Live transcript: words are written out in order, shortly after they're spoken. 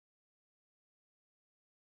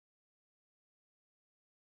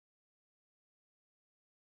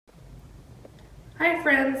Hi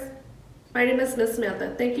friends, my name is Miss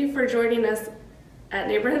Samantha. Thank you for joining us at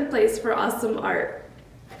Neighborhood Place for awesome art.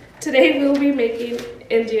 Today we'll be making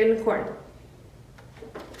Indian corn.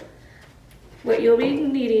 What you'll be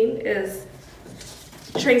needing is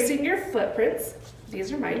tracing your footprints,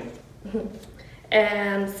 these are mine,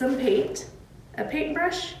 and some paint, a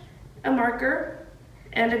paintbrush, a marker,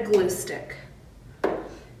 and a glue stick.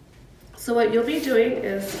 So what you'll be doing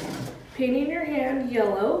is painting your hand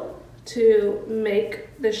yellow to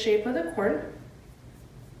make the shape of the corn.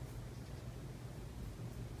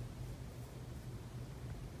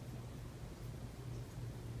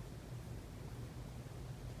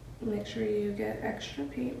 Make sure you get extra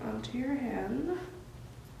paint onto your hand.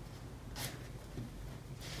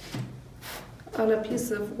 On a piece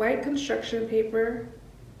of white construction paper,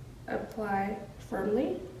 apply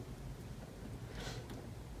firmly.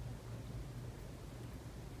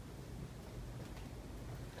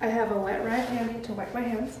 I have a wet rag handy to wipe my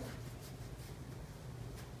hands.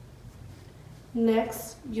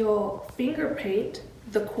 Next, you'll finger paint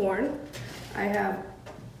the corn. I have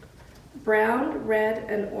brown, red,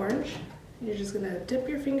 and orange. You're just gonna dip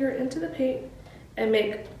your finger into the paint and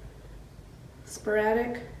make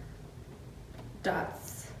sporadic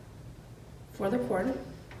dots for the corn.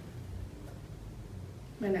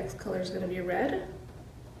 My next color is gonna be red.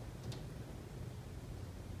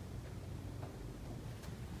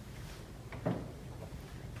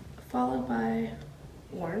 Followed by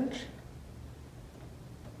orange.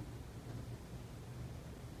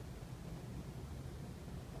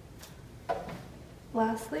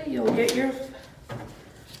 Lastly, you'll get your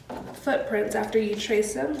footprints after you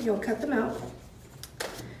trace them. You'll cut them out.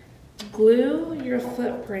 Glue your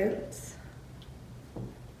footprints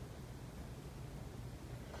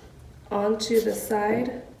onto the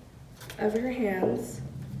side of your hands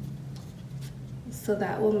so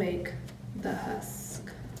that will make the husk.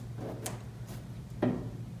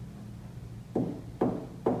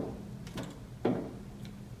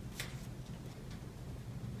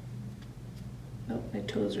 Oh, my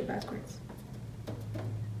toes are backwards.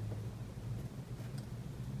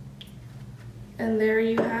 And there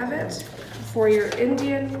you have it for your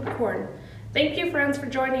Indian corn. Thank you, friends, for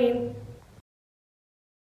joining.